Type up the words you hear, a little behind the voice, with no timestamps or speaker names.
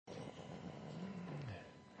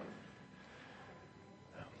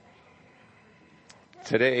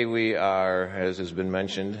Today we are, as has been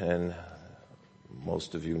mentioned, and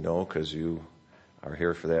most of you know because you are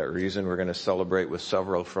here for that reason, we're going to celebrate with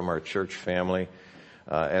several from our church family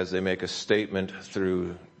as they make a statement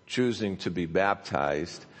through choosing to be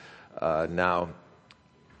baptized. Now,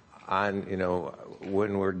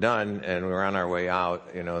 when we're done and we're on our way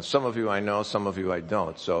out, some of you I know, some of you I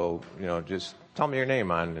don't. So, just tell me your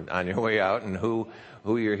name on your way out and who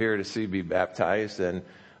you're here to see be baptized, and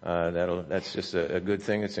that's just a good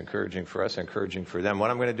thing. It's encouraging for us, encouraging for them. What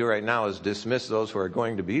I'm going to do right now is dismiss those who are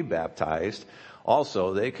going to be baptized.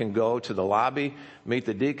 Also, they can go to the lobby, meet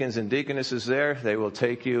the deacons and deaconesses there. They will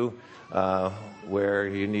take you where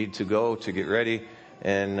you need to go to get ready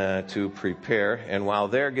and to prepare. And while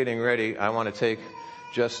they're getting ready, I want to take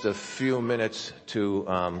just a few minutes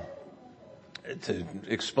to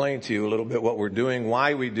explain to you a little bit what we're doing,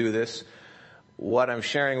 why we do this. What I'm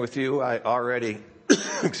sharing with you, I already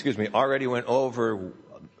went over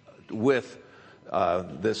with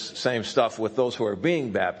this same stuff with those who are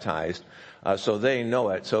being baptized, so they know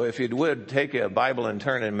it. So if you would take a Bible and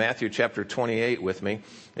turn in Matthew chapter 28 with me.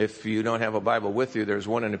 If you don't have a Bible with you, there's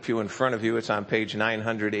one in the pew in front of you. It's on page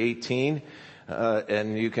 918,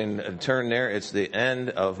 and you can turn there. It's the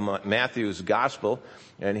end of Matthew's gospel,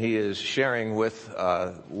 and he is sharing with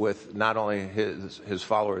not only his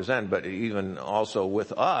followers then, but even also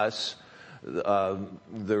with us,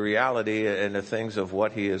 the reality and the things of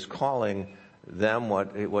what he is calling them,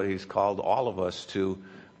 what he's called all of us to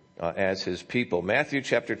as his people. Matthew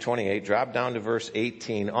chapter 28, drop down to verse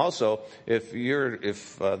 18. Also, if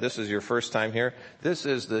this is your first time here, this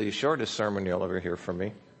is the shortest sermon you'll ever hear from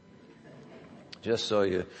me. Just so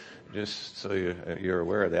you're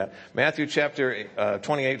aware of that. Matthew chapter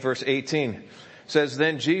 28, verse 18 says,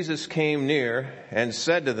 "Then Jesus came near and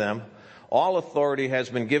said to them, 'All authority has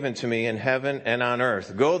been given to me in heaven and on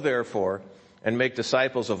earth. Go therefore and make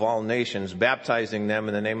disciples of all nations, baptizing them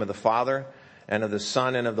in the name of the Father and of the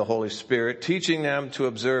Son and of the Holy Spirit, teaching them to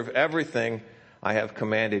observe everything I have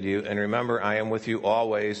commanded you. And remember, I am with you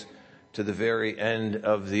always to the very end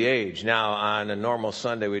of the age.'" Now, on a normal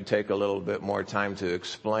Sunday, we'd take a little bit more time to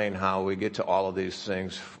explain how we get to all of these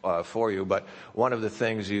things for you. But one of the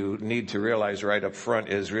things you need to realize right up front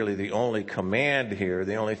is really the only command here,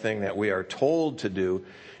 the only thing that we are told to do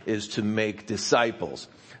is to make disciples.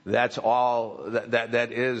 That's all,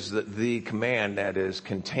 that is the command that is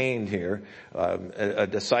contained here. A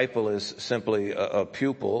disciple is simply a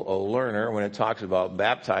pupil, a learner. When it talks about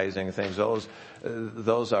baptizing things,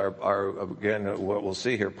 those are again, what we'll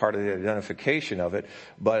see here, part of the identification of it.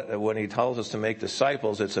 But when he tells us to make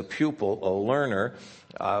disciples, it's a pupil, a learner.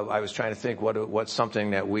 I was trying to think what's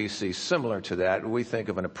something that we see similar to that. We think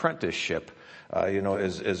of an apprenticeship.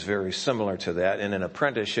 Is very similar to that. In an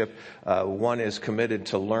apprenticeship, one is committed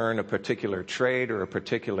to learn a particular trade or a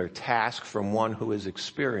particular task from one who is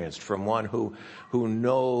experienced, from one who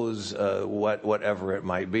knows whatever it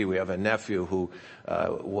might be. We have a nephew who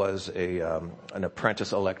was an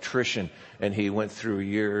apprentice electrician, and he went through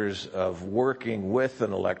years of working with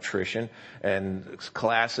an electrician and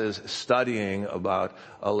classes studying about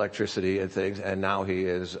electricity and things, and now he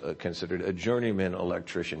is considered a journeyman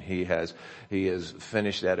electrician. He has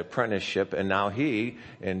finished that apprenticeship, and now he,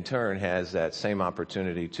 in turn, has that same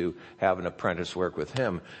opportunity to have an apprentice work with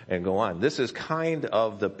him and go on. This is kind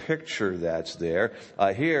of the picture that's there.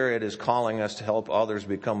 Here it is calling us to help others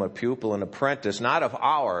become a pupil, an apprentice, not of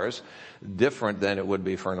ours, different than it would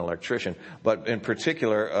be for an electrician, but in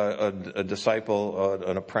particular, a disciple,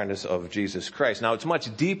 an apprentice of Jesus Christ. Now, it's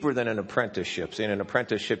much deeper than an apprenticeship. See, in an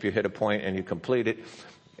apprenticeship, you hit a point and you complete it,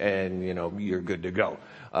 and, you're good to go.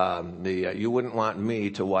 You wouldn't want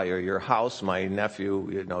me to wire your house. My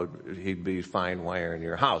nephew, he'd be fine wiring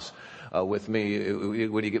your house. With me,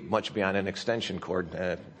 would he get much beyond an extension cord?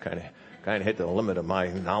 Kind of hit the limit of my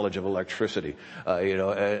knowledge of electricity,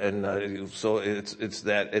 so it's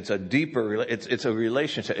a deeper, it's a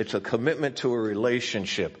relationship, it's a commitment to a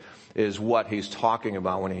relationship is what he's talking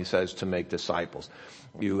about when he says to make disciples.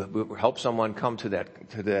 You help someone come to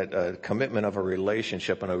that commitment of a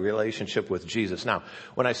relationship, and a relationship with Jesus. Now,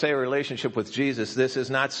 when I say a relationship with Jesus, this is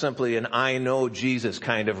not simply an I know Jesus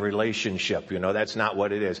kind of relationship. That's not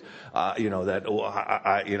what it is. I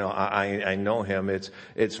know him.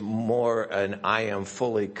 It's more an I am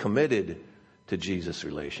fully committed to Jesus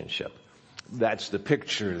relationship. That's the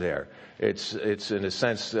picture there. It's in a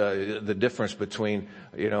sense the difference between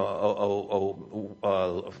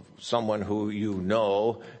someone who you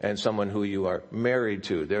know and someone who you are married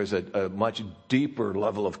to. There's a much deeper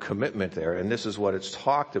level of commitment there, and this is what it's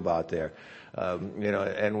talked about there.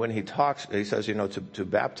 And when he talks, he says, to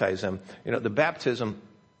baptize them. The baptism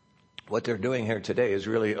What they're doing here today is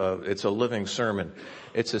really it's a living sermon.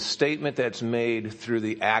 It's a statement that's made through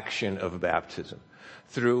the action of baptism.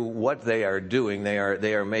 Through what they are doing, they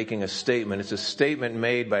are making a statement. It's a statement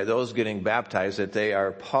made by those getting baptized that they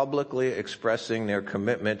are publicly expressing their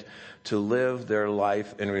commitment to live their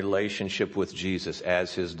life in relationship with Jesus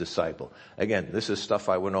as his disciple. Again, this is stuff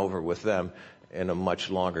I went over with them in a much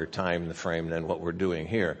longer time frame than what we're doing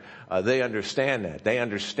here. They understand that. They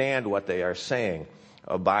understand what they are saying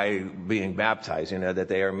by being baptized, that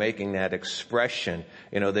they are making that expression.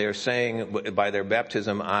 They are saying by their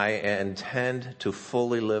baptism, I intend to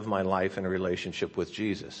fully live my life in a relationship with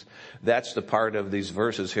Jesus. That's the part of these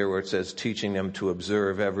verses here where it says teaching them to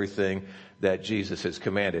observe everything that Jesus has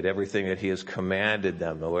commanded, everything that he has commanded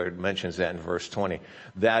them. The Lord mentions that in verse 20.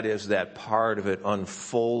 That is that part of it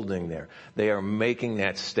unfolding there. They are making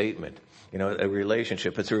that statement. A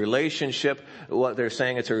relationship. It's a relationship, what they're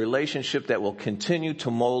saying, it's a relationship that will continue to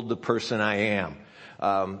mold the person I am.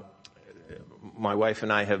 My wife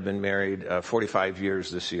and I have been married 45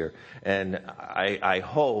 years this year. And I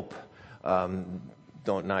hope,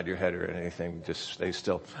 don't nod your head or anything, just stay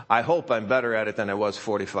still. I hope I'm better at it than I was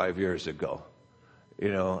 45 years ago.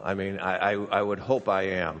 I would hope I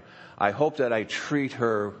am. I hope that I treat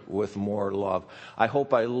her with more love. I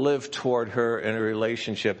hope I live toward her in a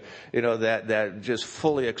relationship, that just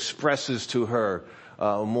fully expresses to her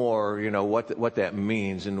more, what that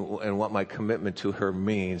means and what my commitment to her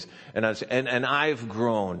means. And I've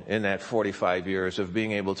grown in that 45 years of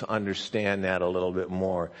being able to understand that a little bit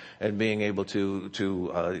more and being able to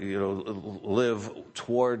live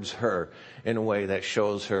towards her in a way that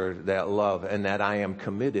shows her that love and that I am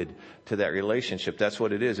committed to that relationship. That's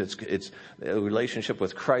what it is. It's a relationship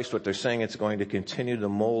with Christ. What they're saying, it's going to continue to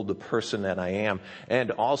mold the person that I am, and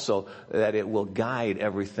also that it will guide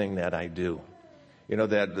everything that I do.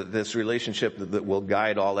 That this relationship that will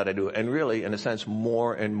guide all that I do, and really, in a sense,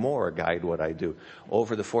 more and more guide what I do.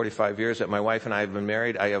 Over the 45 years that my wife and I have been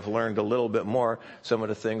married, I have learned a little bit more some of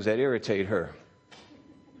the things that irritate her.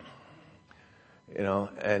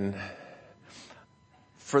 And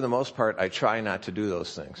for the most part, I try not to do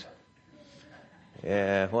those things.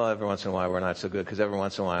 Yeah, well, every once in a while we're not so good, because every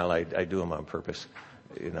once in a while I do them on purpose.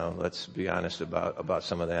 Let's be honest about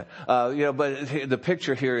some of that. But the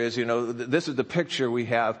picture here is, this is the picture we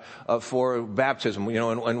have for baptism,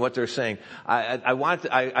 and what they're saying.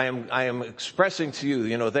 I am expressing to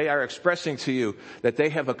you, they are expressing to you that they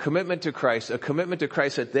have a commitment to Christ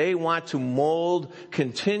that they want to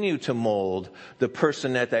continue to mold the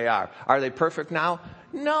person that they are. Are they perfect now?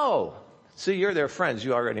 No. See, you're their friends.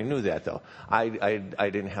 You already knew that, though. I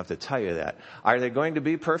didn't have to tell you that. Are they going to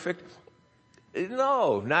be perfect?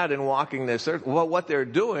 No, not in walking this earth. Well, what they're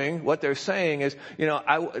doing, what they're saying is,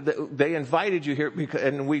 they invited you here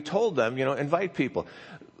and we told them, invite people.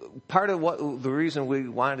 Part of the reason we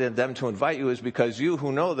wanted them to invite you is because you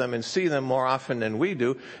who know them and see them more often than we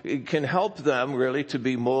do, it can help them really to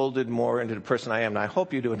be molded more into the person I am. And I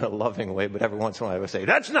hope you do it in a loving way, but every once in a while I would say,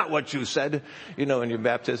 that's not what you said, in your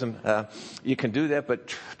baptism. You can do that,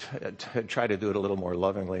 but try to do it a little more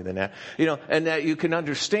lovingly than that. And that you can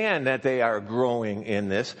understand that they are growing in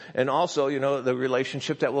this, and also, the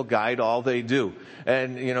relationship that will guide all they do.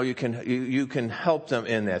 And, you can help them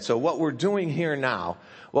in that. So what we're doing here now,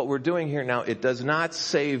 it does not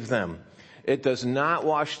save them. It does not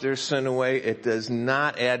wash their sin away. It does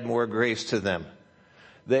not add more grace to them.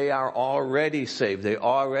 They are already saved. They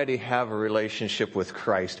already have a relationship with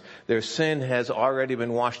Christ. Their sin has already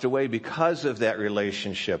been washed away because of that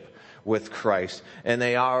relationship with Christ. And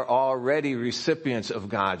they are already recipients of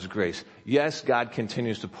God's grace. Yes, God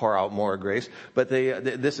continues to pour out more grace, but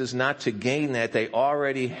this is not to gain that. They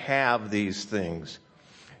already have these things.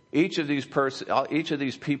 Each of these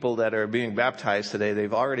people that are being baptized today,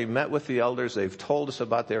 they've already met with the elders. They've told us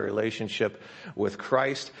about their relationship with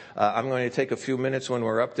Christ. I'm going to take a few minutes when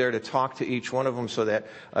we're up there to talk to each one of them so that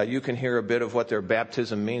you can hear a bit of what their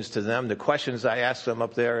baptism means to them. The questions I ask them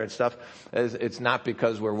up there and stuff, it's not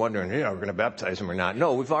because we're wondering, we're going to baptize them or not.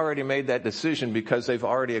 No, we've already made that decision because they've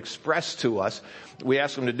already expressed to us. We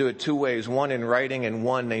ask them to do it two ways, one in writing and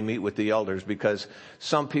one they meet with the elders, because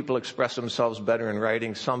some people express themselves better in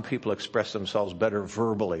writing, some people express themselves better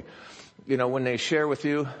verbally. When they share with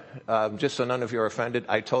you, just so none of you are offended,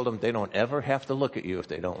 I told them they don't ever have to look at you if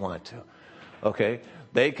they don't want to. Okay?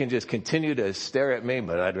 They can just continue to stare at me,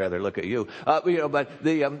 but I'd rather look at you.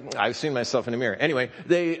 I've seen myself in the mirror. Anyway,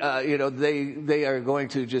 they are going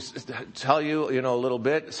to just tell you, a little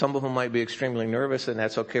bit. Some of them might be extremely nervous, and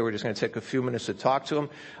that's okay. We're just going to take a few minutes to talk to them.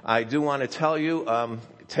 I do want to tell you,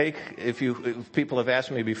 if people have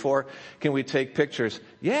asked me before, can we take pictures?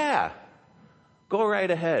 Yeah. go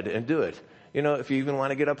right ahead and do it. If you even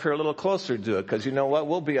want to get up here a little closer, do it. Because you know what?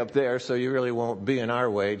 We'll be up there, so you really won't be in our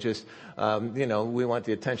way. Just, we want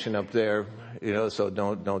the attention up there, so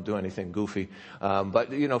don't do anything goofy. But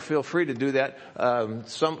feel free to do that.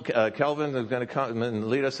 Kelvin is going to come and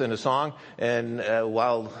lead us in a song. And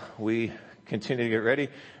while we continue to get ready,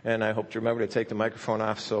 and I hope to remember to take the microphone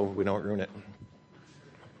off so we don't ruin it.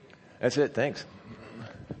 That's it. Thanks.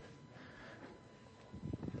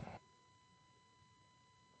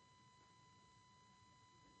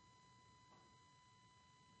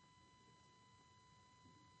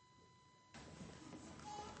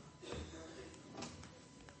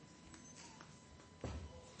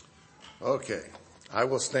 Okay, I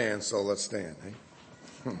will stand, so let's stand.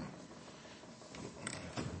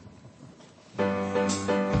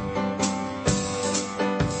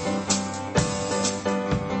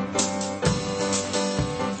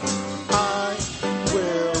 I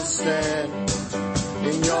will stand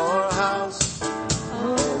in your house,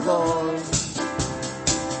 oh Lord,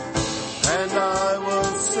 and I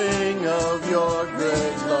will sing of your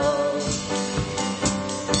great love.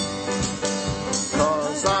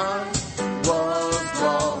 'Cause I was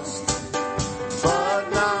lost, but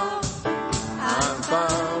now I'm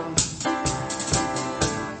found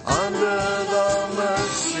under the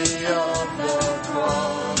mercy of the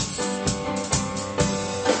cross.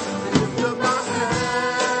 Lift up my hand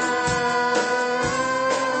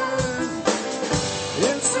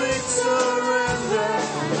in sweet surrender.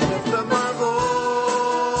 Lift up my voice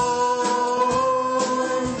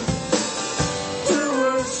to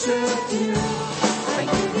worship you. I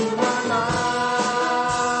give you my life.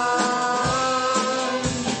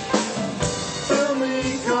 Fill me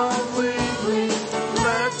completely.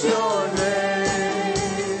 Let your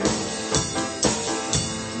name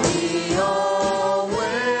be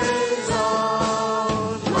always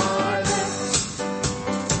on my lips.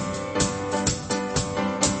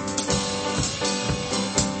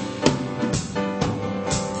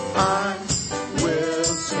 I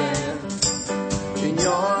will stand in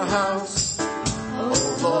your house, oh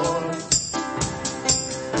Lord,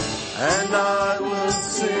 and I will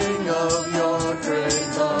sing of your great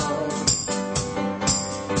love.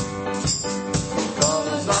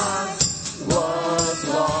 'Cause I was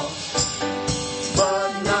lost,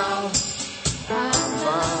 but now I'm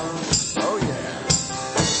found, oh yeah,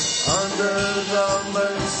 under the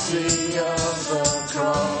mercy of the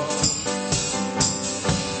cross.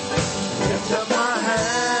 Lift up my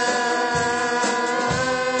hand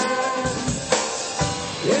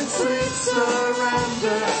in sweet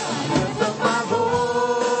surrender. Lift up my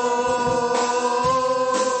voice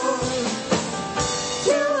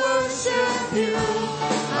to worship you.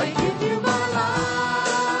 I give you my life.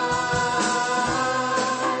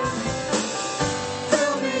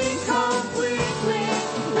 Fill me completely.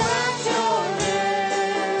 Let your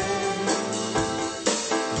name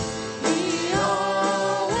be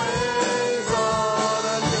always on.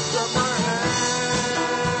 And lift up my hand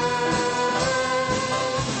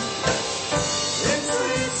in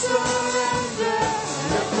sweet surrender.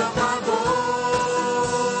 Lift up my voice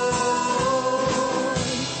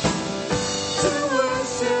to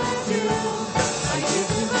worship you. I give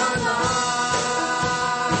you my life.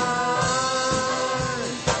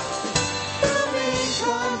 Fill me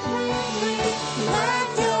completely. Let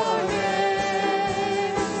your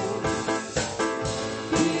name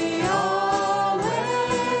be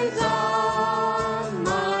always on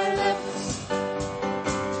my lips.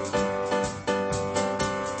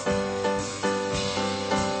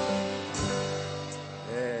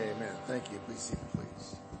 Amen. Thank you. Please seat, please.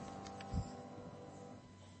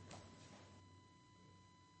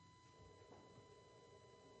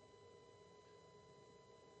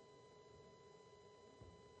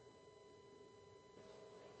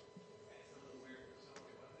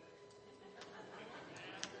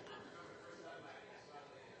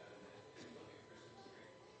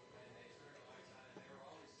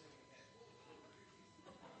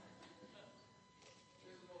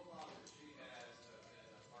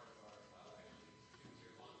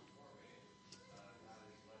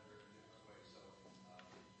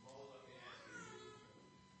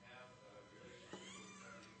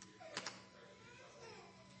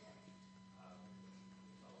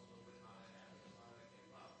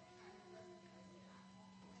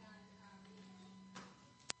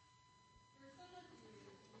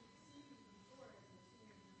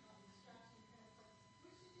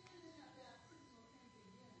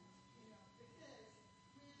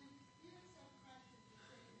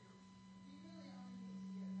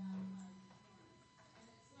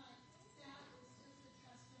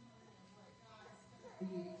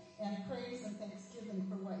 and praise and thanksgiving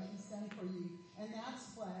for what he's done for you. And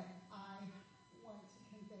that's what I want to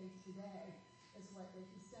convey today, is what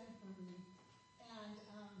he's done for me. And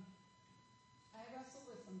I wrestle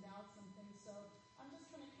with some doubts and things, so I'm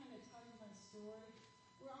just going to kind of tell you my story.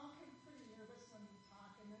 We're all kind of pretty nervous when we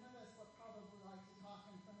talk, and none of us would probably like to talk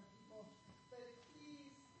in front of people. But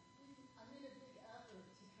please, I made a big effort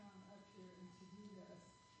to come up here and to do this.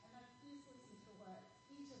 And please listen to what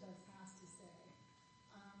each of us has to say.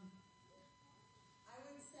 I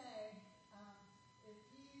would say, if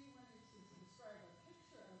you wanted to describe a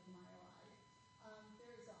picture of my life,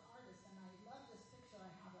 there's an artist, and I love this picture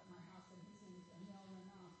I have at my house, and his name is Emil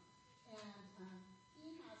Renaud. And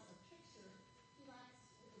he has a picture.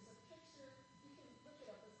 It's a picture. You can look it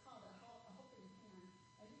up. It's called A Hoping Hand.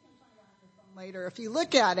 And you can find it on your phone later. If you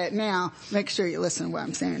look at it now, make sure you listen to what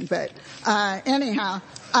I'm saying. But anyhow,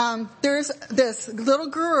 there's this little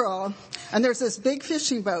girl, and there's this big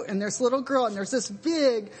fishing boat, and there's a little girl, and there's this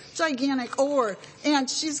big, gigantic oar, and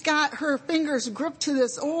she's got her fingers gripped to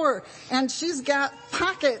this oar, and she's got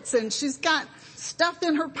pockets, and she's got stuff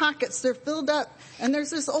in her pockets. They're filled up. And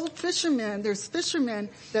there's this old fisherman,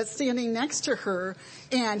 that's standing next to her,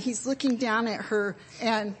 and he's looking down at her,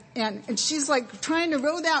 and she's like trying to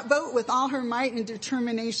row that boat with all her might and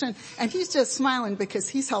determination, and he's just smiling because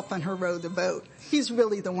he's helping her row the boat. He's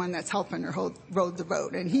really the one that's helping her row the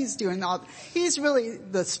boat, and he's really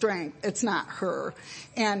the strength. It's not her.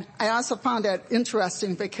 And I also found that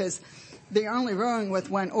interesting because they're only rowing with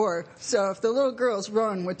one oar. So if the little girl's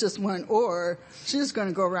rowing with just one oar, she's going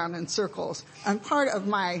to go around in circles. And part of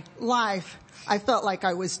my life, I felt like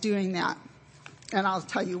I was doing that. And I'll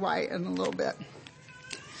tell you why in a little bit.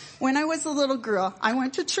 When I was a little girl, I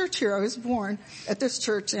went to church here. I was born at this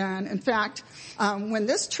church. And in fact, when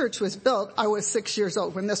this church was built, I was 6 years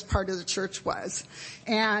old when this part of the church was.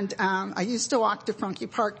 And I used to walk to Funky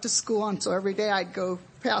Park to school. And so every day I'd go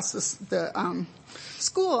past the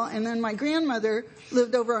school. And then my grandmother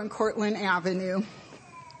lived over on Cortland Avenue.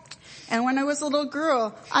 And when I was a little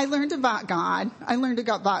girl, I learned about God. I learned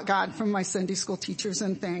about God from my Sunday school teachers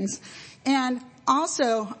and things. And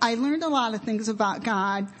also, I learned a lot of things about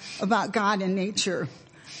God and nature.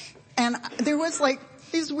 And there was like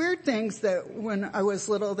these weird things that when I was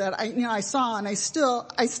little that I saw, and I still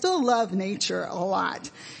love nature a lot.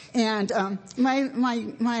 And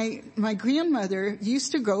my grandmother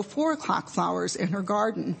used to grow 4 o'clock flowers in her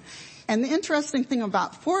garden. And the interesting thing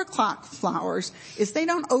about 4 o'clock flowers is they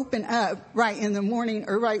don't open up right in the morning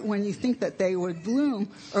or right when you think that they would bloom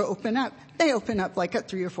or open up. They open up like at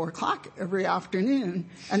 3 or 4 o'clock every afternoon,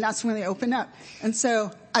 and that's when they open up. And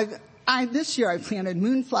so this year I planted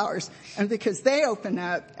moonflowers, and because they open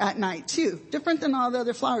up at night too, different than all the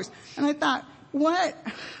other flowers. And I thought,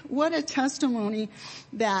 what a testimony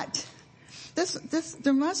that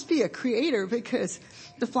there must be a creator, because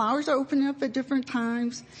the flowers are opening up at different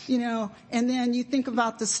times, and then you think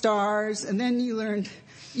about the stars, and then you learned,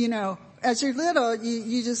 as you're little,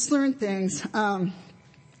 you just learn things.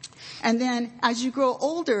 And then as you grow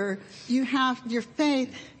older, you have your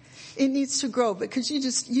faith, it needs to grow because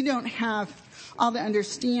you don't have all the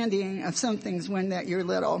understanding of some things when that you're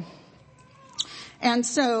little. And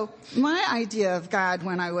so my idea of God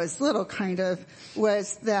when I was little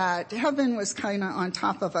was that heaven was kind of on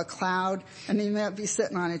top of a cloud, and he might be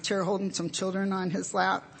sitting on a chair holding some children on his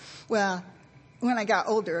lap. Well, when I got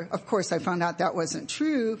older, of course, I found out that wasn't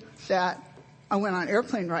true, that I went on an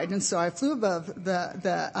airplane ride, and so I flew above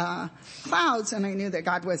the clouds, and I knew that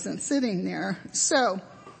God wasn't sitting there. So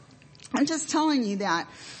I'm just telling you that.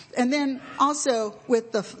 And then also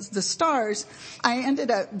with the stars, I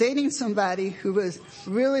ended up dating somebody who was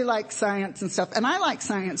really like science and stuff. And I like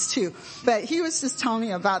science too. But he was just telling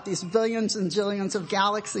me about these billions and jillions of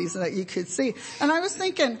galaxies that you could see. And I was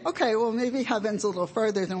thinking, okay, well maybe heaven's a little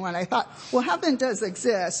further than what I thought. Well, heaven does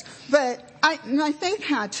exist. But my faith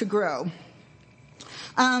had to grow.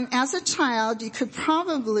 As a child, you could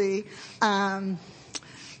probably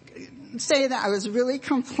say that I was really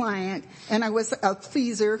compliant, and I was a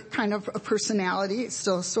pleaser kind of a personality.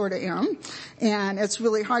 Still sort of am. And it's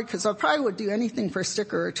really hard because I probably would do anything for a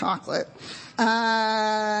sticker or chocolate.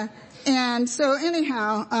 And so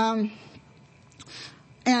anyhow,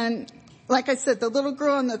 and like I said, the little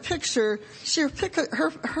girl in the picture,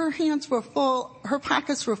 her hands were full, her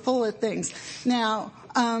pockets were full of things. Now,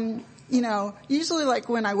 usually like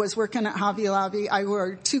when I was working at Hobby Lobby, I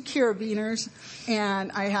wore 2 carabiners,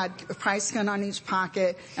 and I had a price gun on each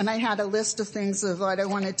pocket, and I had a list of things of what I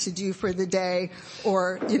wanted to do for the day,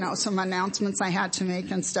 or, some announcements I had to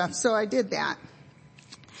make and stuff. So I did that.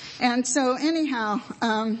 And so anyhow,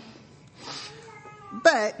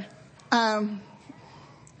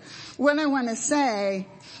 what I want to say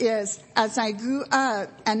is, as I grew up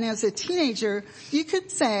and as a teenager, you could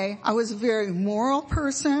say I was a very moral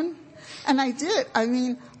person. And I did. I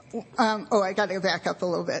mean, I got to back up a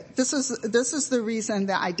little bit. This is the reason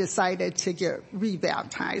that I decided to get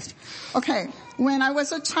rebaptized. Okay. When I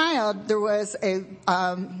was a child, there was a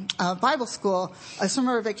Bible school, a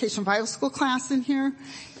summer vacation Bible school class in here.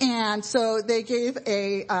 And so they gave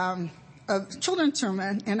a children's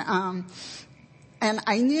sermon, and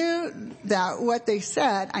I knew that what they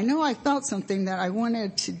said, I know I felt something that I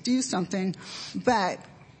wanted to do something, but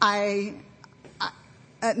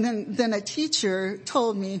then a teacher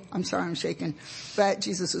told me, I'm sorry I'm shaking, but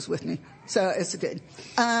Jesus was with me, so it's good.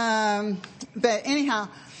 But anyhow,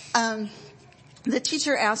 the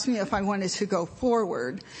teacher asked me if I wanted to go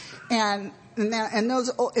forward, and in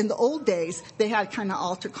the old days, they had kind of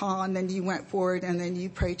altar call, and then you went forward, and then you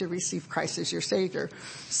prayed to receive Christ as your Savior.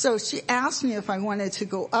 So she asked me if I wanted to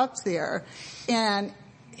go up there, and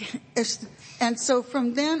so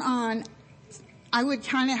from then on, I would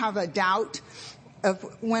kind of have a doubt of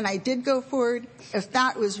when I did go forward, if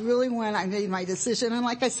that was really when I made my decision. And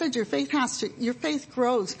like I said, your faith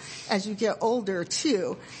grows as you get older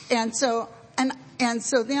too. And so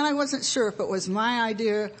then I wasn't sure if it was my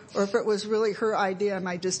idea or if it was really her idea, and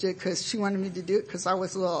I just did it because she wanted me to do it because I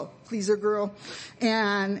was a little pleaser girl. So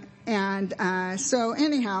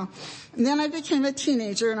anyhow, and then I became a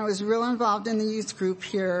teenager, and I was real involved in the youth group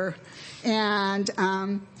here. And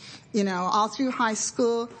all through high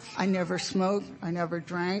school, I never smoked, I never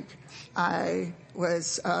drank. I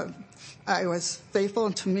was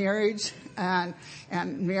faithful to marriage, and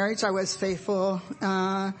marriage I was faithful.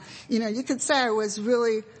 You could say I was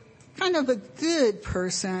really kind of a good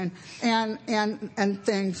person and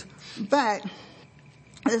things. But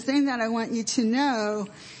the thing that I want you to know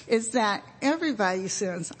is that everybody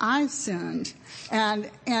sins. I've sinned, and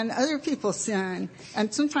other people sin,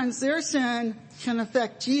 and sometimes their sin can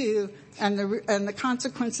affect you, and the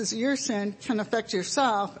consequences of your sin can affect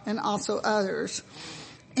yourself and also others.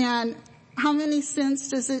 And how many sins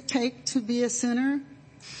does it take to be a sinner?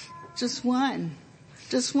 Just one.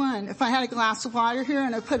 Just one. If I had a glass of water here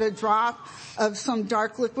and I put a drop of some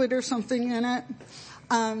dark liquid or something in it,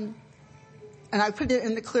 and I put it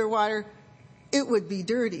in the clear water, it would be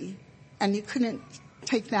dirty, and you couldn't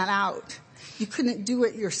take that out. You couldn't do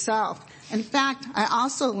it yourself. In fact, I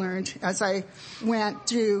also learned as I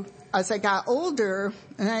got older,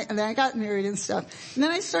 and then I got married and stuff, and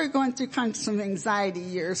then I started going through kind of some anxiety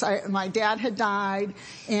years. My dad had died,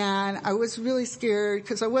 and I was really scared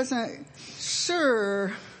because I wasn't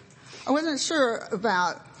sure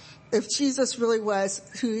about if Jesus really was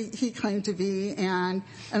who he claimed to be, and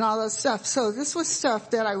all that stuff. So this was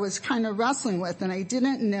stuff that I was kind of wrestling with, and I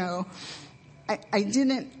didn't know.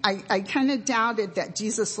 I kind of doubted that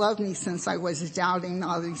Jesus loved me since I was doubting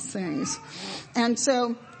all these things. And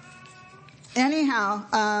so, anyhow,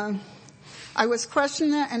 I was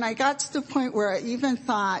questioning it, and I got to the point where I even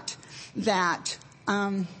thought that,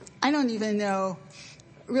 I don't even know,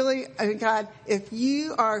 really, God, if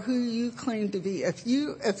you are who you claim to be, if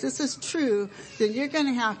this is true, then you're going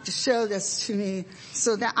to have to show this to me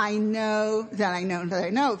so that I know that I know that I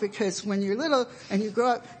know. Because when you're little and you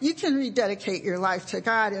grow up, you can rededicate your life to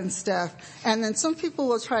God and stuff. And then some people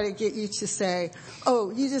will try to get you to say,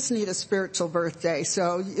 oh, you just need a spiritual birthday.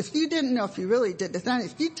 So if you didn't know if you really did it, then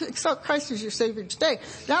if you accept Christ as your Savior today,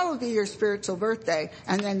 that will be your spiritual birthday,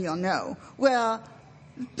 and then you'll know. Well,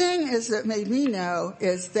 the thing is that made me know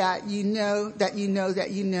is that you know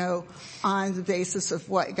on the basis of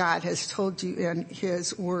what God has told you in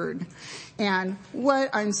His Word. And what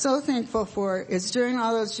I'm so thankful for is during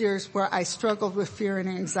all those years where I struggled with fear and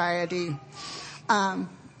anxiety,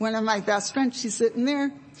 one of my best friends, she's sitting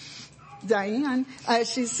there, Diane,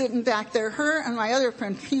 she's sitting back there, her and my other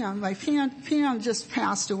friend, Pam just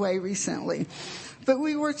passed away recently. But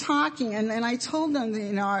we were talking, and then I told them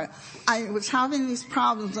that, I was having these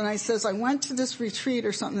problems, and I says, I went to this retreat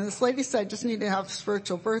or something, and this lady said, I just need to have a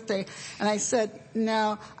spiritual birthday. And I said,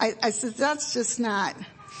 no, I said, that's not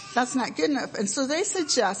good enough. And so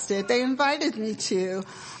they invited me to,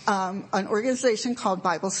 an organization called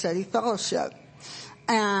Bible Study Fellowship.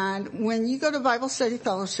 And when you go to Bible Study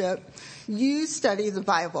Fellowship, you study the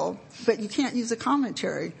Bible, but you can't use a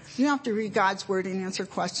commentary. You have to read God's Word and answer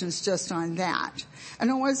questions just on that. And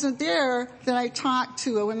it wasn't there that I talked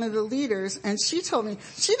to one of the leaders, and she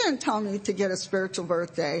didn't tell me to get a spiritual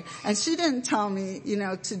birthday, and she didn't tell me,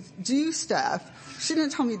 to do stuff. She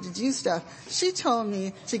didn't tell me to do stuff. She told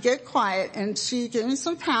me to get quiet, and she gave me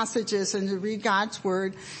some passages and to read God's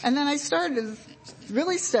Word. And then I started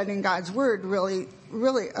really studying God's Word really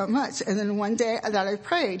really much. And then one day that I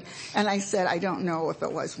prayed, and I said, I don't know if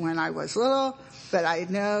it was when I was little, but I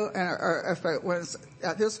know, or if it was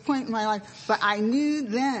at this point in my life, but I knew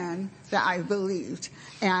then that I believed.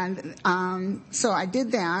 And so I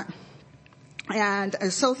did that, and I'm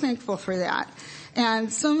so thankful for that.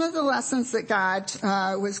 And some of the lessons that God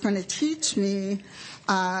was going to teach me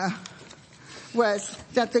was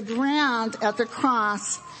that the ground at the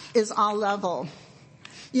cross is all level.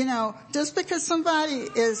 You know, just because somebody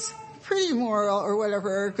is pretty moral or whatever,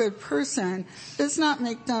 or a good person, does not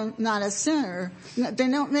make them not a sinner. They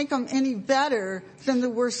don't make them any better than the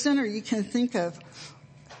worst sinner you can think of.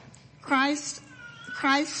 Christ's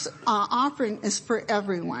offering is for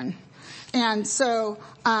everyone. And so,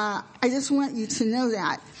 I just want you to know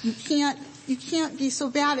that. You can't be so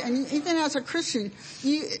bad. And even as a Christian,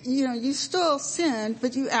 you still sin,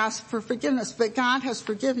 but you ask for forgiveness, but God has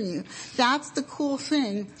forgiven you. That's the cool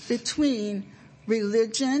thing between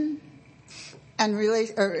religion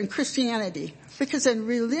and Christianity. Because in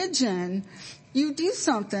religion, you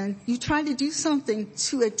try to do something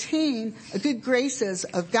to attain a good graces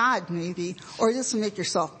of God maybe, or just to make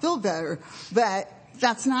yourself feel better, but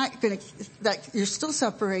that's not that you're still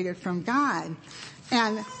separated from God.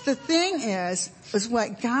 And the thing is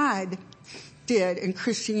what God did in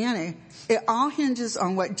Christianity. It all hinges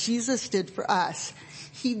on what Jesus did for us.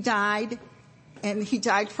 He died, and He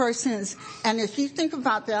died for our sins. And if you think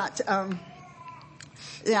about that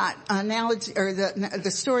analogy, or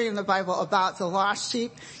the story in the Bible about the lost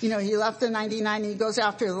sheep, He left the 99 and He goes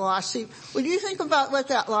after the lost sheep. Well, you think about what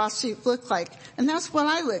that lost sheep looked like. And that's what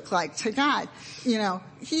I look like to God.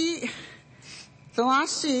 The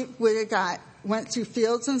lost sheep went through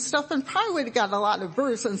fields and stuff and probably would have got a lot of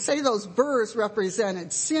burrs, and say those burrs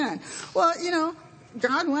represented sin. Well,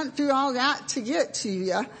 God went through all that to get to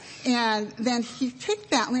you, and then He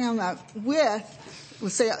picked that lamb up we'll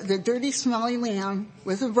say the dirty, smelly lamb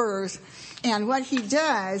with the burrs, and what He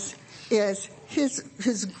does is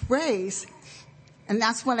His grace, and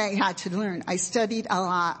that's what I had to learn. I studied a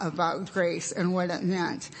lot about grace and what it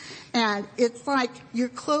meant. And it's like your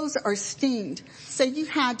clothes are stained. Say you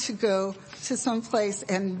had to go to some place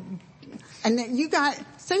and then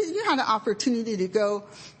say you had an opportunity to go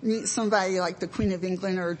meet somebody like the Queen of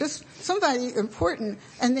England or just somebody important,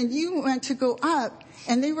 and then you went to go up,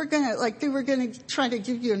 and they were gonna try to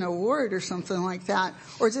give you an award or something like that,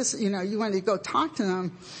 or just, you wanted to go talk to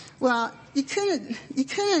them. Well, you couldn't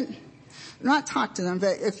not talk to them,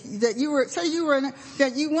 but you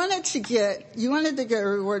wanted to get a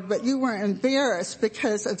reward, but you were embarrassed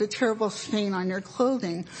because of the terrible stain on your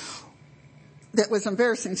clothing that was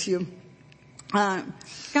embarrassing to you.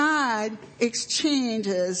 God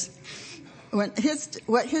exchanges what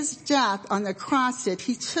His death on the cross did.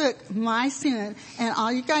 He took my sin and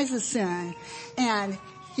all you guys' sin, and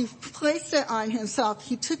He placed it on Himself.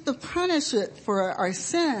 He took the punishment for our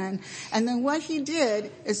sin. And then what He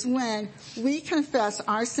did is when we confess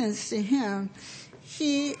our sins to Him,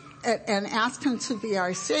 and ask Him to be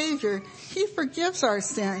our Savior, He forgives our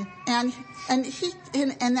sin. And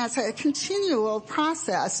that's a continual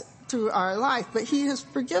process through our life, but He has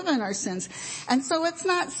forgiven our sins. And so it's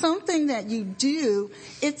not something that you do,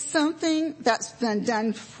 it's something that's been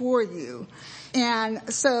done for you.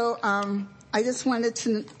 And so, I just wanted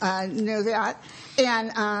to know that.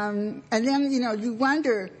 And then, you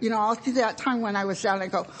wonder, all through that time when I was down, I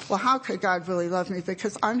go, well, how could God really love me?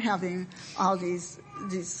 Because I'm having all these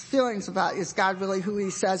feelings about, is God really who He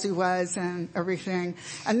says He was and everything?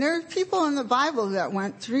 And there are people in the Bible that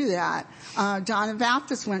went through that. John the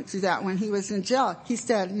Baptist went through that when he was in jail. He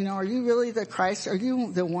said, are you really the Christ? Are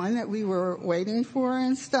you the one that we were waiting for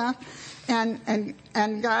and stuff? And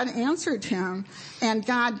God answered him, and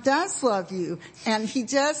God does love you, and He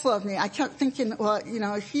does love me. I kept thinking, well,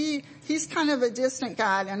 He's kind of a distant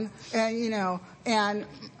God, and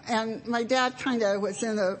my dad kind of was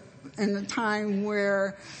in the time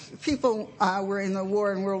where people were in the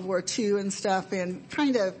war in World War II and stuff, and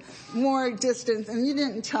kind of more distant, and you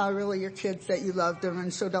didn't tell really your kids that you loved them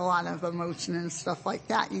and showed a lot of emotion and stuff like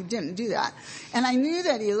that. You didn't do that. And I knew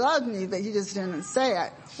that He loved me, but He just didn't say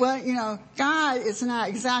it. Well, God is not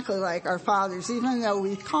exactly like our fathers. Even though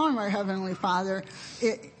we call Him our Heavenly Father,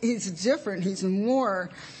 He's different. He's more.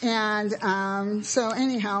 And so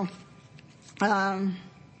anyhow,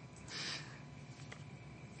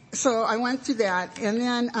 so I went through that, and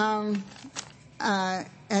then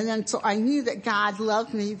And then so I knew that God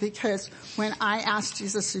loved me because when I asked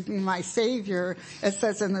Jesus to be my Savior, it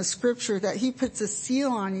says in the scripture that he puts a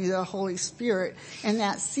seal on you, the Holy Spirit. And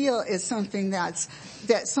that seal is something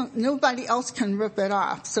nobody else can rip it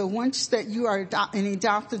off. So once that you are and he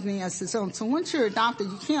adopted me as his own. So once you're adopted,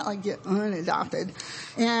 you can't get unadopted.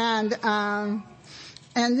 And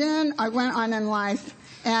then I went on in life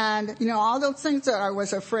and, all those things that I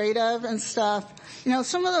was afraid of and stuff,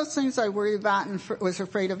 some of those things I worried about and was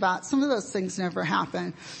afraid about, some of those things never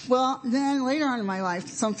happened. Well, then later on in my life,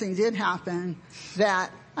 something did happen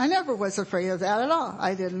that I never was afraid of that at all.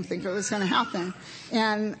 I didn't think it was going to happen.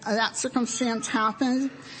 And that circumstance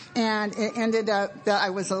happened and it ended up that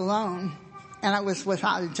I was alone and I was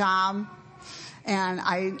without a job. And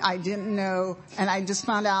I didn't know, and I just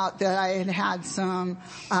found out that I had some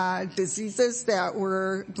diseases that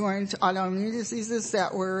were autoimmune diseases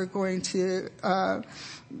that were going to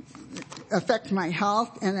affect my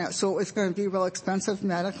health, and so it was going to be real expensive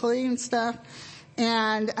medically and stuff.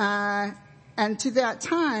 And to that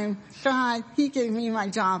time, God, he gave me my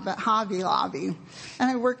job at Hobby Lobby.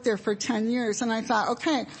 And I worked there for 10 years. And I thought,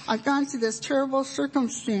 okay, I've gone through this terrible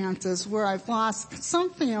circumstances where I've lost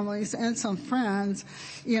some families and some friends,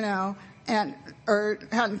 or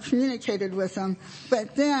hadn't communicated with them.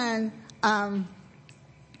 But then,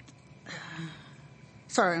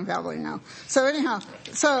 sorry, I'm babbling now. So anyhow,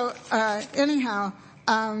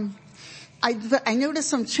 I noticed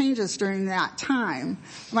some changes during that time.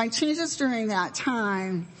 My changes during that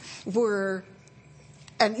time were,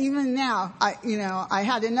 and even now, I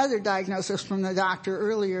had another diagnosis from the doctor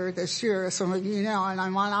earlier this year, as some of you know, and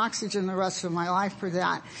I'm on oxygen the rest of my life for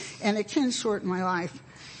that. And it can shorten my life.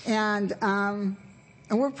 And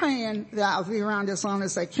we're praying that I'll be around as long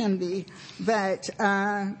as I can be. But,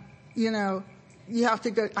 I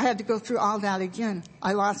had to go through all that again.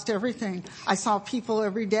 I lost everything. I saw people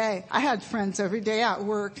every day. I had friends every day at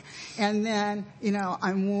work. And then,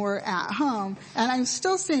 I'm more at home. And I'm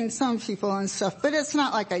still seeing some people and stuff, but it's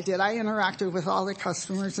not like I did. I interacted with all the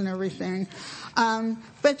customers and everything.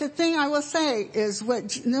 But the thing I will say is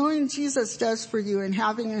what knowing Jesus does for you and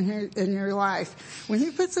having in your life. When he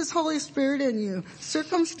puts his Holy Spirit in you,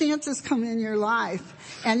 circumstances come in your life.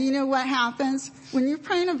 And you know what happens? When you're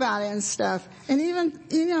praying about it and stuff, and even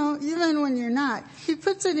when you're not, he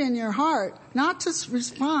puts it in your heart, not to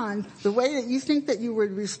respond the way that you think that you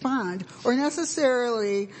would respond, or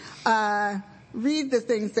necessarily, read the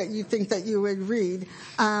things that you think that you would read.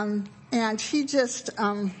 And he just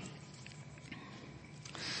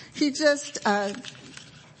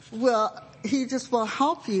will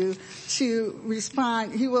help you to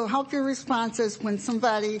respond. He will help your responses when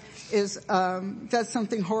somebody does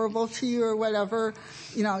something horrible to you or whatever.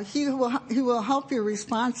 He will help your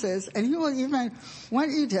responses, and he will even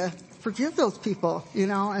want you to forgive those people,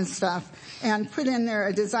 and stuff, and put in there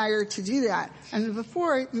a desire to do that. And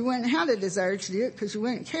before, you wouldn't have a desire to do it because you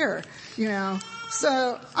wouldn't care,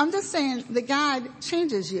 So I'm just saying that God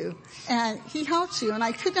changes you and he helps you, and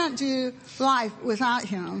I could not do life without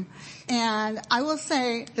him. And I will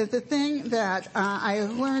say that the thing that I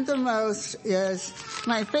have learned the most is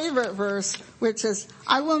my favorite verse, which is,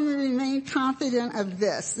 I will remain confident of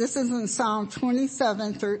this. This is in Psalm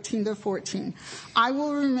 27:13-14. I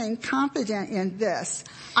will remain confident in this.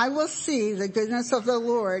 I will see the goodness of the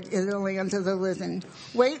Lord in the land of the living.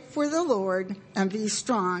 Wait for the Lord and be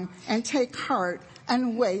strong, and take heart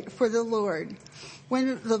and wait for the Lord.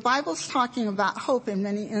 When the Bible's talking about hope in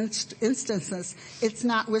many instances, it's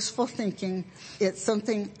not wishful thinking. It's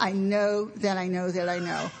something I know that I know that I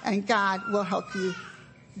know. And God will help you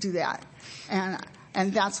do that. And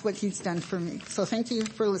that's what he's done for me. So thank you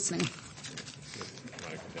for listening.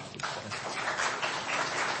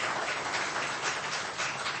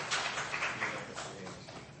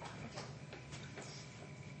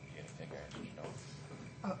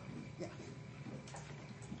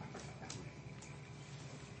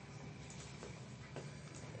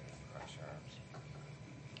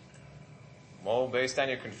 Mo, based on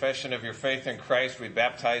your confession of your faith in Christ, we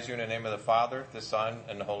baptize you in the name of the Father, the Son,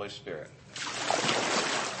 and the Holy Spirit.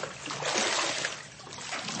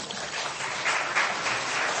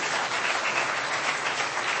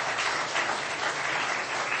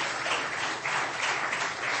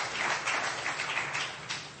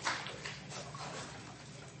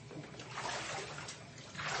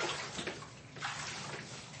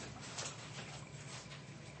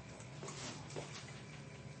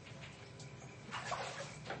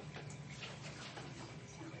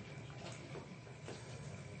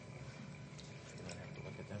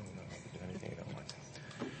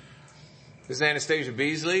 This is Anastasia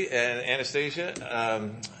Beasley, and Anastasia,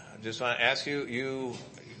 just want to ask you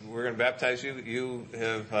we're going to baptize you. You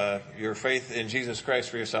have your faith in Jesus Christ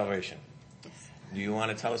for your salvation. Yes. Do you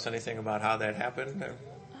want to tell us anything about how that happened? No,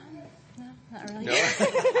 not really. No?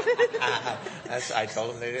 I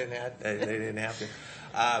told them they didn't have to.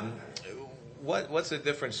 What's the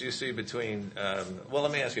difference you see between, well,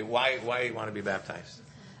 let me ask you, why you want to be baptized?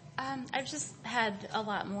 I've just had a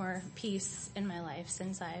lot more peace in my life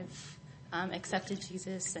since I've accepted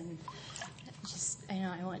Jesus, and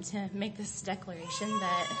I want to make this declaration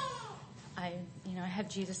that I have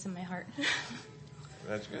Jesus in my heart.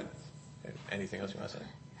 That's good. Anything else you want to say?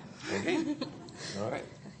 Okay. All right.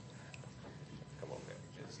 Come over here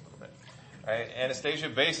just a little bit. All right, Anastasia,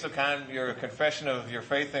 based upon your confession of your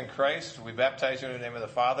faith in Christ, we baptize you in the name of the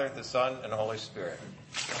Father, the Son, and the Holy Spirit.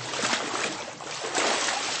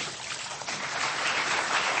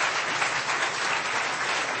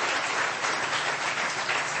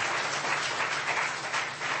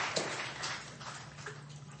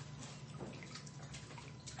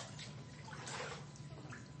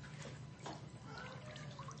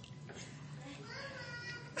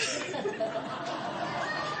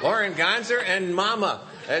 Lauren Gonzer and Mama.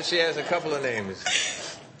 She has a couple of names.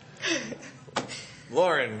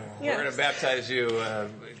 Lauren, Yes. we're going to baptize you.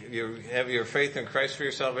 You have your faith in Christ for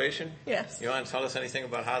your salvation? Yes. You want to tell us anything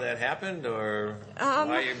about how that happened or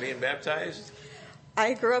why you're being baptized?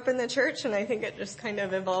 I grew up in the church, and I think it just kind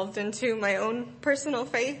of evolved into my own personal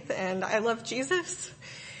faith, and I love Jesus,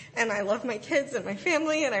 and I love my kids and my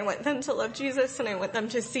family, and I want them to love Jesus, and I want them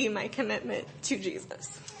to see my commitment to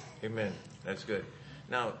Jesus. Amen. That's good.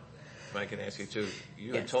 Now, if I can ask you too,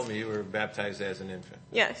 you had Yes. told me you were baptized as an infant.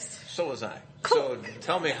 Yes. So was I. Cool. So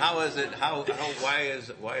tell me, why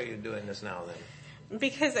are you doing this now then?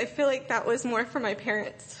 Because I feel like that was more for my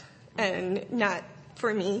parents and not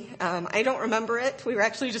for me. I don't remember it. We were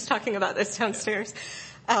actually just talking about this downstairs.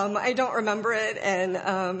 I don't remember it, and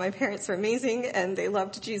my parents were amazing, and they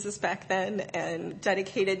loved Jesus back then and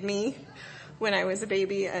dedicated me when I was a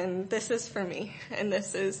baby, and this is for me, and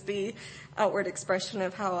this is the outward expression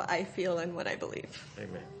of how I feel and what I believe.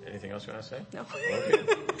 Amen. Anything else you want to say? No.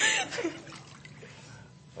 Okay.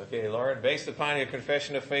 Okay, Lauren, based upon your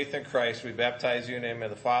confession of faith in Christ, we baptize you in the name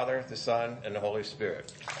of the Father, the Son, and the Holy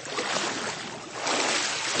Spirit.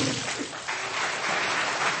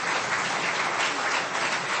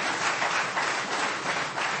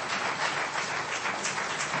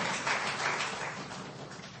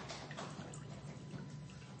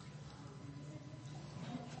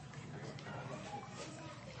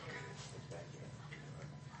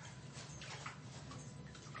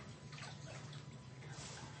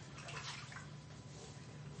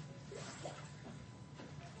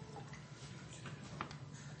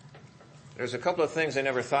 There's a couple of things they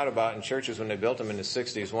never thought about in churches when they built them in the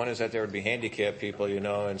 60s. One is that there would be handicapped people,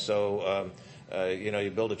 and so,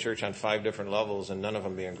 you build a church on 5 different levels and none of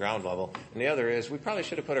them being ground level. And the other is we probably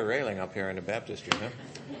should have put a railing up here in the baptistry, huh?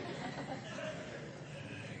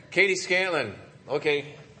 Katie Scanlon.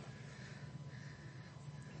 Okay.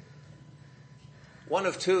 One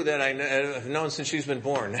of 2 that I've known since she's been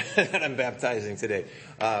born that I'm baptizing today.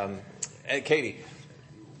 Katie,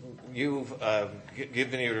 you've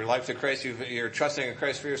given your life to Christ. You're trusting in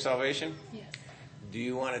Christ for your salvation? Yes. Do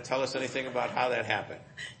you want to tell us anything about how that happened?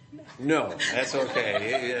 No, that's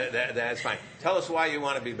okay. That's fine. Tell us why you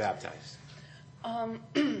want to be baptized. I've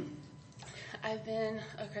been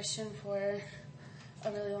a Christian for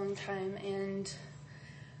a really long time, and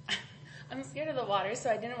I'm scared of the water, so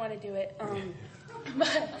I didn't want to do it.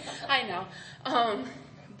 But I know.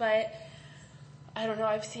 But I don't know.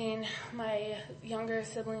 I've seen my younger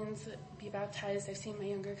siblings be baptized. I've seen my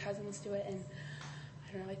younger cousins do it, and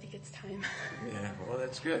I don't know. I think it's time. Yeah, well,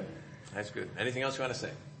 that's good. That's good. Anything else you want to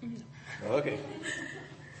say? No. Okay.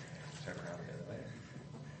 Turn around the other way.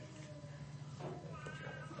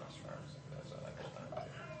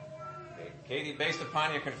 Okay. Katie, based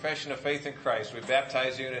upon your confession of faith in Christ, we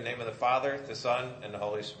baptize you in the name of the Father, the Son, and the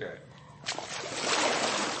Holy Spirit.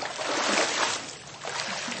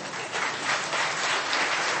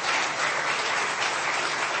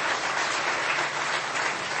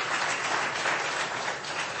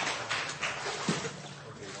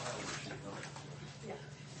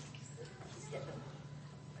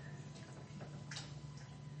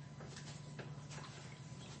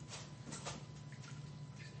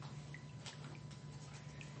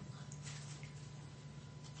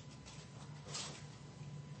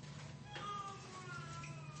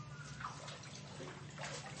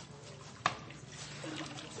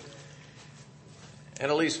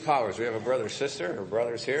 Annalise Powers, we have a brother sister. Her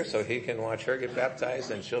brother's here, so he can watch her get baptized,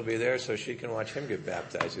 and she'll be there so she can watch him get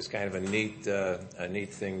baptized. It's kind of a neat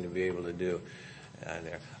thing to be able to do. on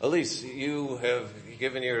there. Elise, you have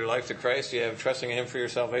given your life to Christ. You have trusting in Him for your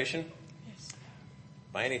salvation? Yes.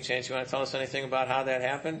 By any chance, you want to tell us anything about how that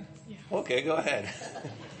happened? Yeah. Okay, go ahead.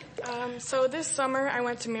 So this summer I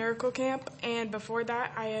went to Miracle Camp, and before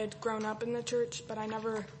that I had grown up in the church, but I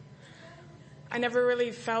never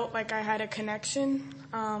really felt like I had a connection.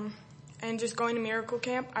 And just going to Miracle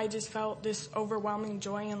Camp, I just felt this overwhelming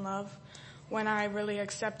joy and love when I really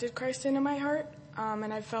accepted Christ into my heart.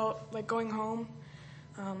 And I felt like going home,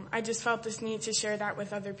 I just felt this need to share that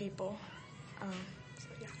with other people. So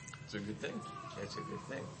yeah. It's a good thing. That's a good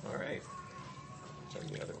thing. All right. Turn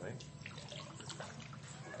the other way.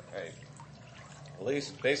 All right.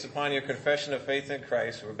 Elise, based upon your confession of faith in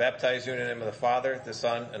Christ, we're baptized you in the name of the Father, the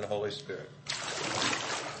Son, and the Holy Spirit.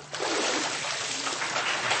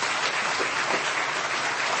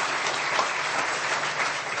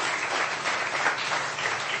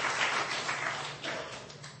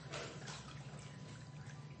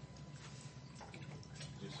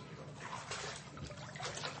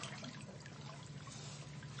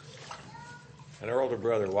 And our older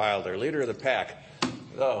brother, Wilder, leader of the pack.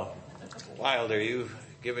 So, Wilder, you've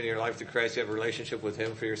given your life to Christ. You have a relationship with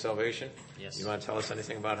Him for your salvation? Yes. You want to tell us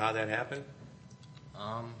anything about how that happened?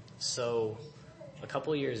 So a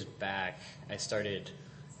couple years back, I started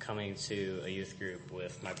coming to a youth group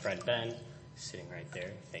with my friend Ben, sitting right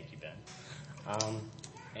there. Thank you, Ben.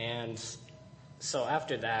 And so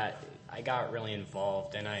after that, I got really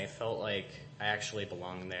involved, and I felt like I actually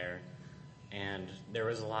belonged there. And there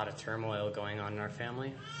was a lot of turmoil going on in our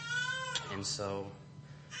family. And so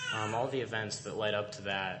all the events that led up to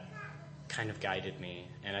that kind of guided me.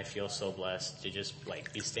 And I feel so blessed to just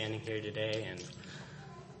be standing here today. And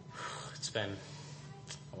it's been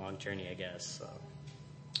a long journey, I guess. So.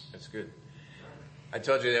 That's good. I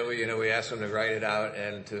told you that we asked him to write it out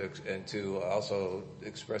and to also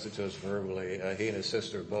express it to us verbally. He and his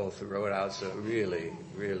sister both wrote out some really,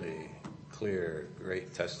 really clear,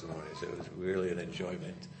 great testimonies. It was really an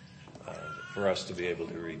enjoyment for us to be able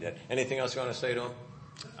to read that. Anything else you want to say to him?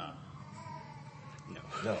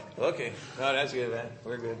 No. Okay. No, that's good, man.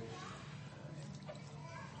 We're good.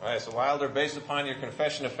 All right, so Wilder, based upon your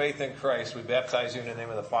confession of faith in Christ, we baptize you in the name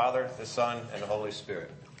of the Father, the Son, and the Holy Spirit.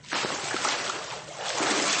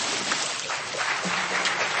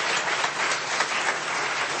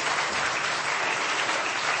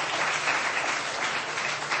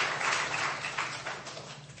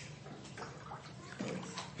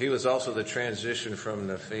 He was also the transition from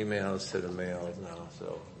the females to the males now,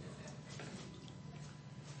 so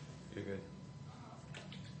you're good.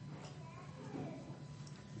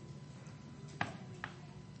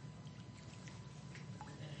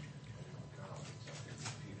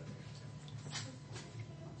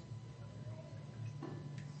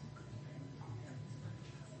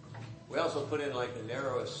 We also put in the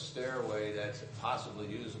narrowest stairway that's possibly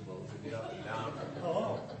usable to get up and down.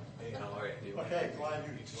 Oh. Hey, how are you? Okay, glad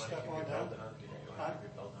you step on down.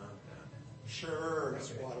 Sure,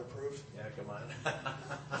 it's waterproof. Yeah, come on.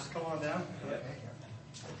 Just come on down. Okay.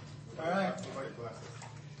 All right.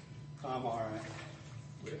 I'm all right.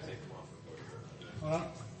 We have to take them off before we go. Well,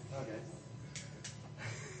 okay.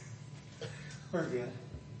 We're good.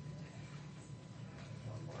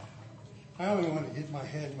 I only want to get my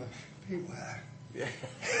head and my feet wet. Yeah.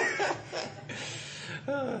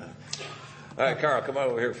 All right, Carl, come on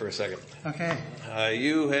over here for a second. Okay.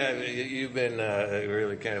 You've been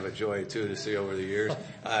really kind of a joy too to see over the years.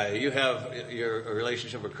 You have your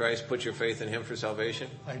relationship with Christ. Put your faith in Him for salvation.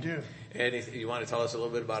 I do. And you want to tell us a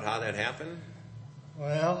little bit about how that happened?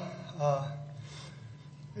 Well,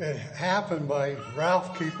 it happened by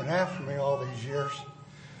Ralph keeping after me all these years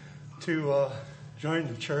to join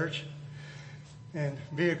the church and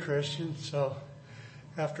be a Christian. So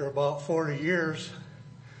after about 40 years,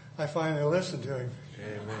 I finally listened to him.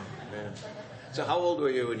 Amen. So how old were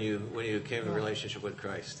you when you came to a relationship with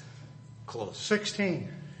Christ? Close. 16.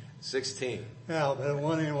 16. Yeah, but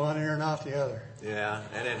one in one ear, not the other. Yeah.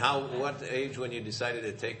 And then what age when you decided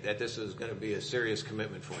to take that this was going to be a serious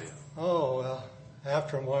commitment for you? Oh, well,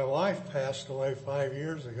 after my wife passed away 5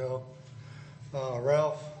 years ago,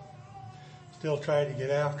 Ralph still tried to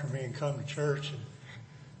get after me and come to church. And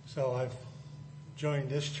so I've joined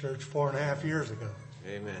this church 4.5 years ago.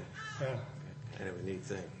 Amen. Yeah. Kind of a neat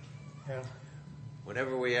thing. Yeah.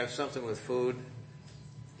 Whenever we have something with food,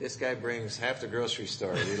 this guy brings half the grocery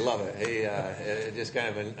store. We love it. He just kind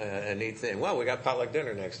of a neat thing. Well, we got potluck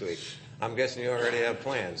dinner next week. I'm guessing you already have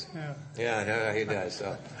plans. Yeah. Yeah, he does.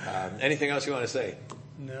 So, anything else you want to say?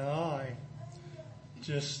 No,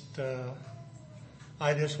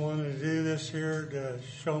 I just wanted to do this here to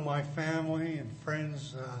show my family and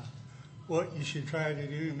friends what you should try to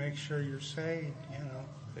do to make sure you're saved, you know.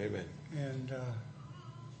 Amen. And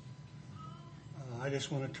I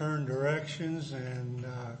just want to turn directions and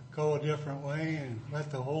go a different way and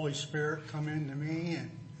let the Holy Spirit come into me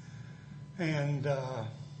and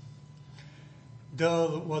do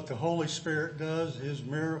what the Holy Spirit does, His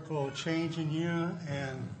miracle of changing you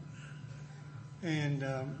and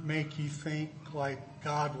make you think like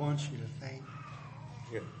God wants you to think.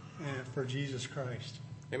 Good. And for Jesus Christ.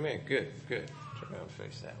 Amen. Good. Turn around,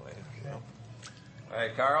 face that way. Okay. All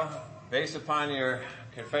right, Carl. Based upon your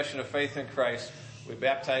confession of faith in Christ, we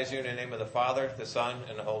baptize you in the name of the Father, the Son,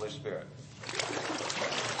 and the Holy Spirit.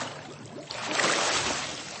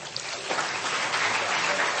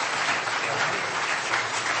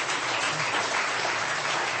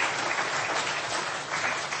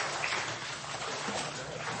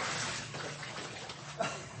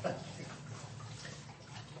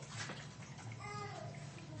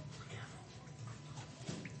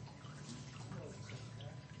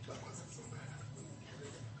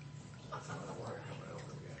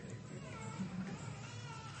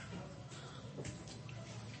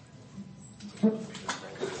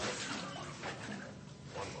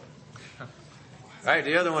 All right,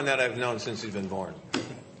 the other one that I've known since he's been born.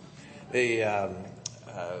 The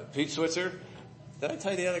Pete Switzer. Did I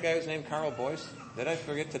tell you the other guy was named Carl Boyce? Did I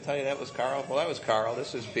forget to tell you that was Carl? Well, that was Carl.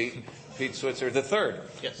 This is Pete Switzer the third.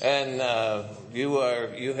 Yes. And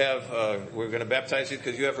we're going to baptize you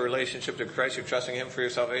because you have a relationship to Christ. You're trusting Him for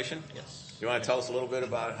your salvation. Yes. You want to tell us a little bit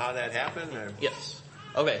about how that happened? Or? Yes.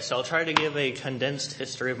 Okay, so I'll try to give a condensed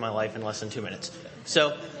history of my life in less than 2 minutes.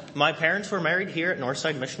 So, my parents were married here at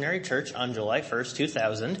Northside Missionary Church on July 1st,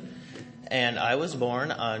 2000, and I was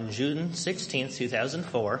born on June 16th,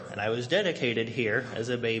 2004, and I was dedicated here as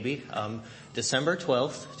a baby December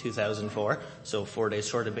 12th, 2004, so 4 days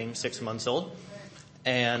short of being 6 months old.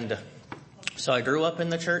 And so I grew up in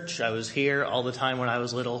the church. I was here all the time when I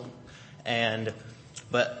was little,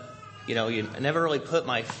 but you know, you never really put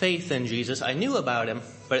my faith in Jesus. I knew about Him,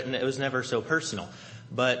 but it was never so personal.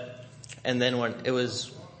 And then when it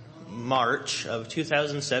was March of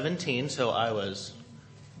 2017, so I was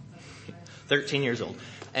 13 years old,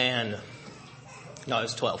 I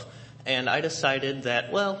was 12. And I decided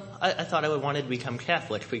that, I thought I would want to become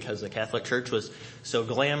Catholic because the Catholic Church was so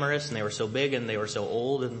glamorous and they were so big and they were so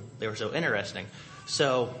old and they were so interesting.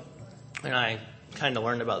 So, and I kind of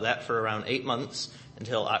learned about that for around 8 months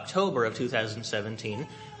until October of 2017.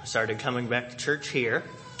 I started coming back to church here,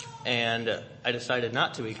 and I decided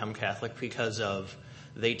not to become Catholic because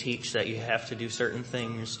they teach that you have to do certain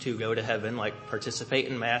things to go to heaven, like participate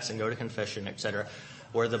in Mass and go to confession, etc.,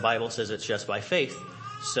 where the Bible says it's just by faith.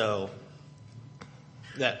 So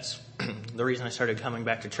that's the reason I started coming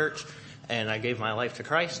back to church, and I gave my life to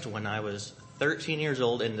Christ when I was 13 years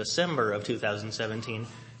old in December of 2017,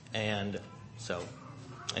 and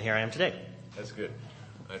here I am today. That's good.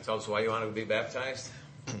 Tell us why you want to be baptized.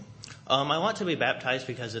 I want to be baptized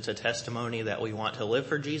because it's a testimony that we want to live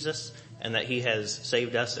for Jesus and that He has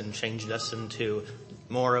saved us and changed us into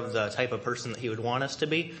more of the type of person that He would want us to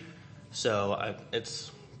be. So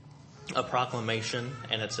it's a proclamation,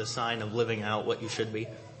 and it's a sign of living out what you should be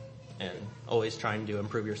and always trying to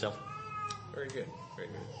improve yourself. Very good. Very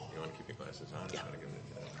good. You want to keep your glasses on? Yeah.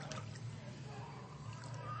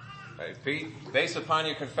 All right, Pete, based upon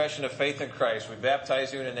your confession of faith in Christ, we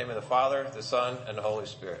baptize you in the name of the Father, the Son, and the Holy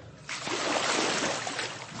Spirit.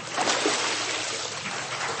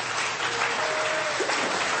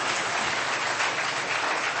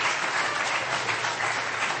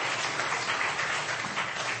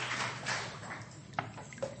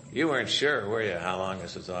 You weren't sure, were you, how long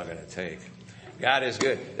this was all going to take? God is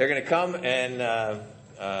good. They're going to come and,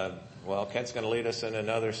 Kent's going to lead us in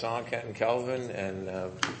another song, Kent and Kelvin,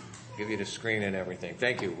 and give you the screen and everything.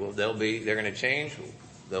 Thank you. They're going to change.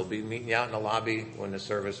 They'll be meeting you out in the lobby when the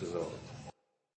service is over.